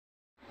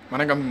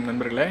வணக்கம்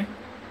நண்பர்களே.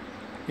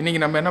 இன்றைக்கி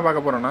நம்ம என்ன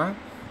பார்க்க போகிறோன்னா,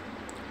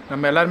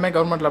 நம்ம எல்லாருமே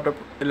கவர்மெண்ட்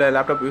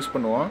லேப்டாப் யூஸ்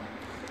பண்ணுவோம்.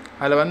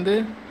 அதில் வந்து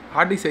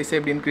ஹார்ட் டிஸ்க் சைஸை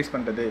எப்படி இன்க்ரீஸ்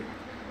பண்ணுறது,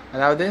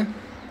 அதாவது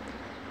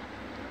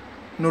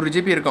 100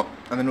 GB இருக்கும்.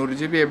 அந்த 100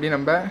 GB எப்படி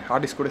நம்ம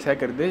ஹார்ட் டிஸ்க் கூட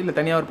சேர்க்கறது, இல்லை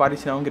தனியாக ஒரு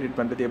பார்ட்டிஷனாகவும் கிரியேட்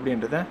பண்ணுறது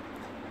எப்படின்றத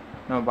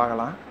நம்ம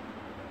பார்க்கலாம்.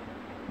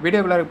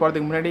 வீடியோக்குள்ளார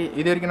போகிறதுக்கு முன்னாடி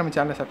இது வரைக்கும் நம்ம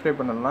சேனலை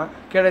சப்ஸ்கிரைப் பண்ணலாம்.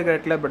 கீழே இருக்கிற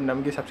ரெட் கலர் பட்டன்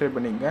நமக்கு சப்ஸ்கிரைப்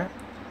பண்ணிக்கங்க.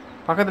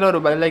 பக்கத்தில்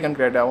ஒரு பெல் ஐக்கான்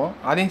கிரியேட் ஆகும்,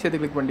 அதையும்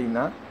சேர்த்து கிளிக்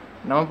பண்ணிட்டீங்கன்னா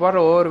நம்ம போடுற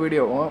ஒவ்வொரு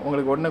வீடியோவும்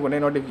உங்களுக்கு உடனே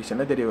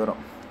நோட்டிஃபிகேஷனில் தெரிய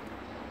வரும்.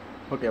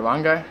 ஓகே,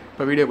 வாங்க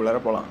இப்போ வீடியோக்குள்ளார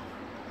போகலாம்.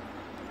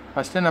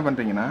 ஃபஸ்ட்டு என்ன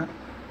பண்ணுறீங்கன்னா,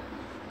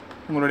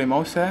 உங்களுடைய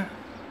மவுஸை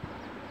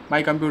மை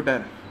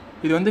கம்ப்யூட்டர்,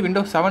 இது வந்து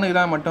விண்டோஸ் 7க்கு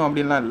தான் மட்டும்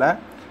அப்படின்லாம் இல்லை,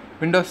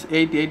 விண்டோஸ்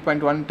 8,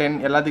 8.1, 10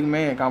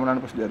 எல்லாத்துக்குமே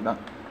காமனான ப்ரொசீஜர்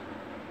தான்.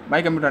 மை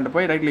கம்ப்யூட்டர்கிட்ட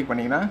போய் ரைட் கிளிக்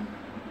பண்ணிங்கன்னா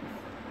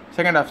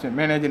செகண்ட் ஆப்ஷன்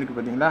மேனேஜர் இருக்குது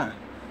பார்த்தீங்களா,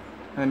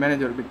 அந்த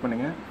மேனேஜர் கிளிக்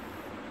பண்ணுங்கள்.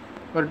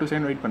 ஒரு 2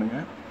 செகண்ட் வெயிட்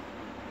பண்ணுங்கள்.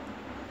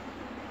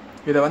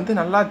 இதை வந்து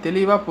நல்லா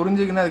தெளிவாக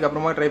புரிஞ்சுக்கின்னு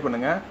அதுக்கப்புறமா ட்ரை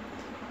பண்ணுங்கள்.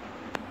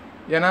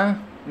 ஏன்னா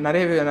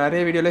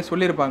நிறைய வீடியோவிலே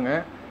சொல்லியிருப்பாங்க,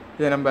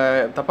 இதை நம்ம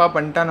தப்பாக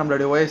பண்ணிட்டா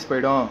நம்மளுடைய ஓஎஸ்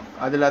போயிடும்,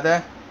 அது இல்லாத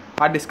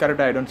ஹார்ட் டிஸ்க்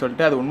கரெக்ட் ஆகிடும்னு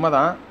சொல்லிட்டு. அது உண்மை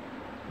தான்.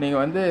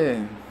 நீங்கள் வந்து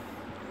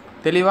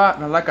தெளிவாக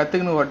நல்லா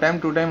கற்றுக்கணும். ஒரு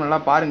டைம் 2 டைம்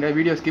நல்லா பாருங்கள்,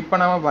 வீடியோ ஸ்கிப்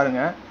பண்ணாமல்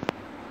பாருங்கள்.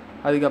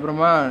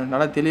 அதுக்கப்புறமா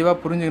நல்லா தெளிவாக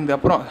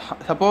புரிஞ்சுக்கிறதுக்கப்புறம்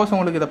சப்போஸ்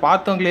உங்களுக்கு இதை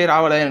பார்த்தோம் கிளியர்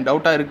ஆகலை, எனக்கு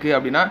டவுட்டாக இருக்குது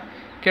அப்படின்னா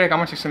கீழே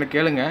கமெண்ட் செக்ஷனில்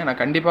கேளுங்க,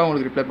 நான் கண்டிப்பாக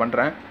உங்களுக்கு ரிப்ளை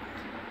பண்ணுறேன்.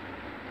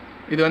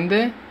 இது வந்து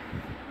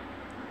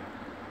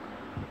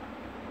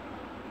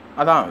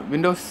அதான்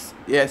விண்டோஸ்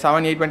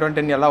 7, 8.1,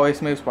 10 எல்லா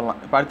ஓஎஸ்மே யூஸ் பண்ணலாம்.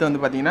 இப்போ அடுத்து வந்து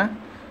பார்த்தீங்கன்னா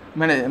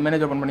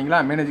மேனேஜ் ஓப்பன் பண்ணிங்களா.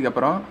 மேனேஜுக்கு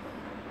அப்புறம்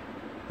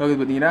இது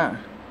பார்த்தீங்கன்னா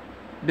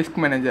டிஸ்க்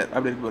மேனேஜர்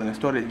அப்படி இருக்கு பாருங்கள்,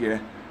 ஸ்டோரேஜ் கீழே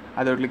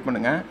அதை கிளிக்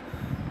பண்ணுங்கள்.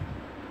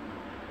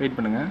 வெயிட்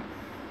பண்ணுங்கள்,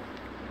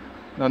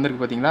 இது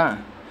வந்துருக்கு பார்த்தீங்களா.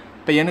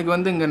 இப்போ எனக்கு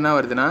வந்து இங்கே என்ன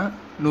வருதுன்னா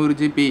 100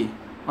 GB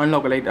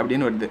அன்லோக்கலைட்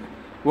அப்படின்னு வருது.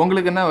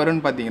 உங்களுக்கு என்ன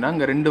வரும்னு பார்த்தீங்கன்னா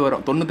இங்கே 2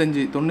 வரும்,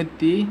 96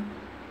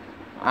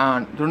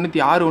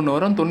 ஒன்று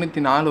வரும்,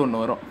 94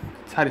 ஒன்று வரும்.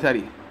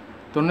 சாரி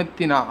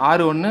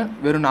 96 ஒன்று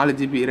வெறும் 4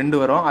 GB 2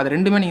 வரும். அது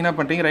ரெண்டுமே நீங்கள் என்ன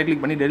பண்ணுறீங்க, ரைட்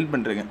கிளிக் பண்ணி டெலிட்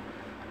பண்ணுறீங்க.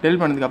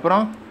 டெலிட்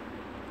பண்ணதுக்கப்புறம்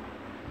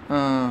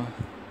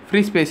ஃப்ரீ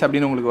ஸ்பேஸ்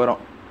அப்படின்னு உங்களுக்கு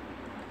வரும்.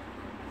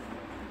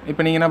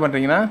 இப்போ நீங்கள் என்ன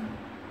பண்ணுறீங்கன்னா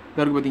இது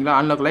வரைக்கும் பார்த்தீங்களா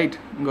அன்லாக் லைட்,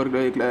 இங்கே ஒரு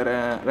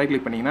ரைட்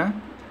கிளிக் பண்ணிங்கன்னா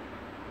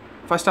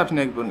ஃபஸ்ட்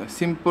ஆப்ஷன் இருக்குது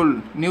பாருங்கள்,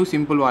 நியூ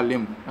சிம்பிள்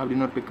வால்யூம்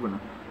அப்படின்னு ஒரு கிளிக்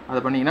பண்ணும். அதை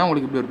பண்ணிங்கன்னா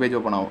உங்களுக்கு இப்படி ஒரு பேஜ்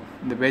ஓப்பன் ஆகும்.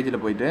 இந்த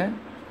பேஜில் போயிட்டு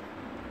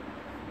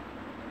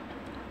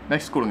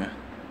நெக்ஸ்ட் கொடுங்க,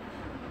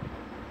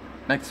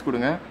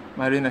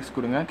 மறுபடியும் நெக்ஸ்ட்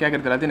கொடுங்க.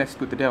 கேட்குறது எல்லாத்தையும் நெக்ஸ்ட்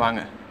கொடுத்துட்டே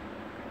வாங்க.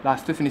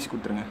 லாஸ்ட்டு ஃபினிஷ்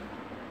கொடுத்துருங்க.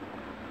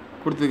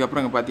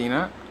 கொடுத்ததுக்கப்புறம் இங்கே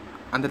பார்த்தீங்கன்னா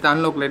அந்த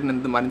அன்லாக் லைட்னு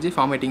வந்து மறைஞ்சி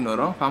ஃபார்மேட்டிங்னு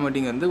வரும்.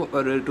 ஃபார்மேட்டிங் வந்து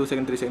ஒரு 2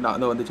 செகண்ட் 3 செகண்ட்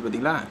அதை வந்துச்சு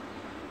பார்த்தீங்களா.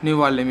 நியூ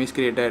வால்யூம் இஸ்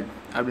கிரியேட்டட்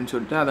அப்படின்னு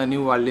சொல்லிட்டு அதை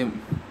நியூ வால்யூம்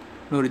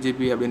 100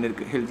 GB அப்படின்னு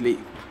இருக்குது ஹெல்த்லி.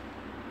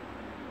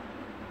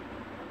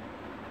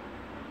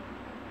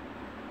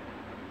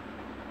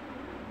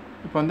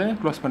 இப்போ வந்து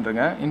க்ளோஸ்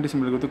பண்ணுறேங்க, இன்டு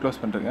சிம்பிள் கொடுத்து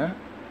க்ளோஸ் பண்ணுறேங்க.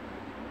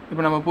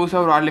 இப்போ நம்ம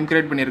புதுசாக ஒரு வால்யூம்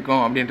கிரியேட் பண்ணியிருக்கோம்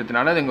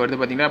அப்படின்றதுனால அது இங்கே வருது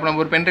பார்த்தீங்களா. இப்போ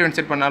நம்ம ஒரு பென்ட்ரைவ்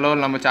இன்செர்ட் பண்ணாலோ,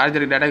 நம்ம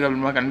சார்ஜருக்கு டேட்டா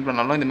கேபிள் கனெக்ட்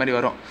பண்ணாலும் இந்த மாதிரி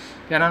வரும்.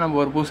 ஏன்னா நம்ம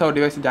ஒரு புதுசாக ஒரு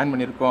டிவைஸ் ஜாயின்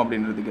பண்ணியிருக்கோம்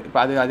அப்படின்றதுக்கு. இப்போ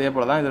அதே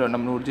போல் தான் இதில்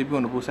நம்ம 100 GB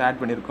ஒன்று புதுசாக ஆட்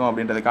பண்ணியிருக்கோம்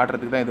அப்படின்றத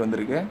காட்டுறதுக்கு தான் இது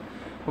வந்திருக்கு.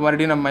 இப்போ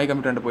மறுபடியும் நம்ம மை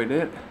கம்ப்யூட்டர் போய்ட்டு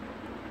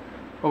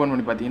ஓப்பன்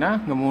பண்ணி பார்த்தீங்கன்னா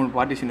இங்கே 3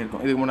 பார்ட்டிஷன்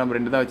இருக்கும். இதுக்கு முன்னாடி நம்ம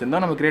 2 தான்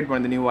வச்சுருந்தோம். நம்ம கிரியேட்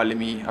பண்ணது நியூ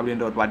வால்யூமி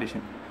அப்படின்ற ஒரு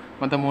பார்ட்டிஷன்,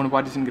 மொத்தம் 3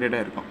 பார்ட்டிஷன் கிரியேட்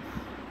ஆகிருக்கும்.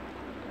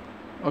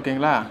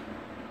 ஓகேங்களா.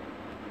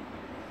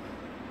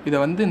 இதை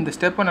வந்து இந்த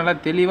ஸ்டெப்பை நல்லா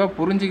தெளிவாக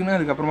புரிஞ்சிக்கணும்.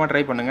 அதுக்கப்புறமா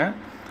ட்ரை பண்ணுங்கள்.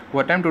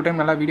 ஒரு டைம் 2 டைம்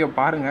நல்லா வீடியோ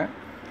பாருங்கள்.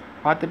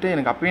 பார்த்துட்டு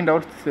எனக்கு அப்பயும்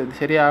டவுட்ஸ்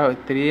சரியாக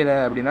தெரியலை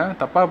அப்படின்னா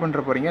தப்பாக பண்ணுற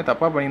போகிறீங்க.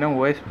 தப்பாக பண்ணிங்கன்னா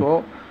ஓஎஸ்போ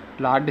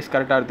இல்லை ஹார்ட் டிஸ்க்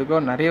கரெக்டாக ஆகிறதுக்கோ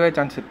நிறையவே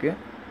சான்ஸ் இருக்குது.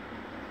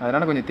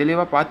 அதனால் கொஞ்சம்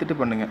தெளிவாக பார்த்துட்டு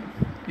பண்ணுங்கள்.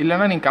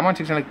 இல்லைனா நீங்கள் கமெண்ட்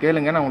செக்ஷனில்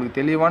கேளுங்க, நான் உங்களுக்கு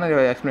தெளிவான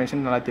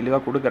எக்ஸ்ப்ளனேஷன் நல்லா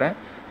தெளிவாக கொடுக்குறேன்.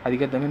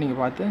 அதுக்கேற்ற மாதிரி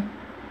நீங்கள் பார்த்து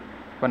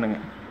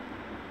பண்ணுங்கள்.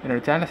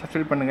 என்னோடய சேனலை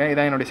சப்ஸ்கிரைப் பண்ணுங்கள்.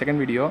 இதான் என்னோடய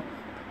செகண்ட் வீடியோ.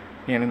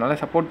 நீங்கள் எனக்கு நல்லா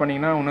சப்போர்ட்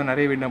பண்ணிங்கன்னா இன்னும்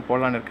நிறைய வீடியோ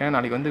போடலான்னு இருக்கேன்.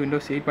 நாளைக்கு வந்து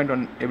விண்டோஸ்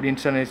 8.1 எப்படி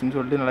இன்ஸ்டாலேஷன்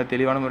சொல்லிட்டு நல்லா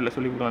தெளிவான முறையில்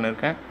சொல்லி கொடுக்கலான்னு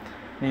இருக்கேன்.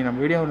 நீங்கள்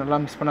நம்ம வீடியோ நல்லா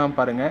மிஸ் பண்ணாமல்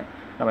பாருங்கள்.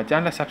 நம்ம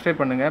சேனலை சப்ஸ்கிரைப்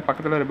பண்ணுங்கள்.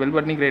 பக்கத்தில் ஒரு பெல்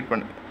பட்டனையும் கிரியேட்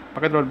பண்ணு,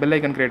 பக்கத்தில் ஒரு பெல்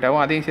ஐக்கன் கிரியேட்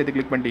ஆகும், அதையும் சேர்த்து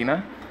கிளிக் பண்ணிட்டீங்கன்னா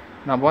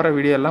நான் போகிற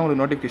வீடியோ எல்லாம்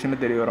உங்களுக்கு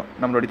நோட்டிஃபிகேஷனில் தெரிய வரும்.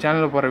 நம்மளோட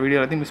சேனலில் போகிற வீடியோ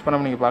எல்லாத்தையும் மிஸ்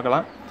பண்ணாமல் நீங்கள்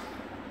பார்க்கலாம்.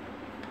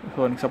 ஸோ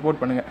எனக்கு சப்போர்ட்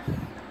பண்ணுங்கள்.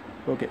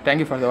 ஓகே,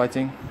 தேங்க்யூ ஃபார் த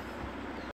வாட்சிங்.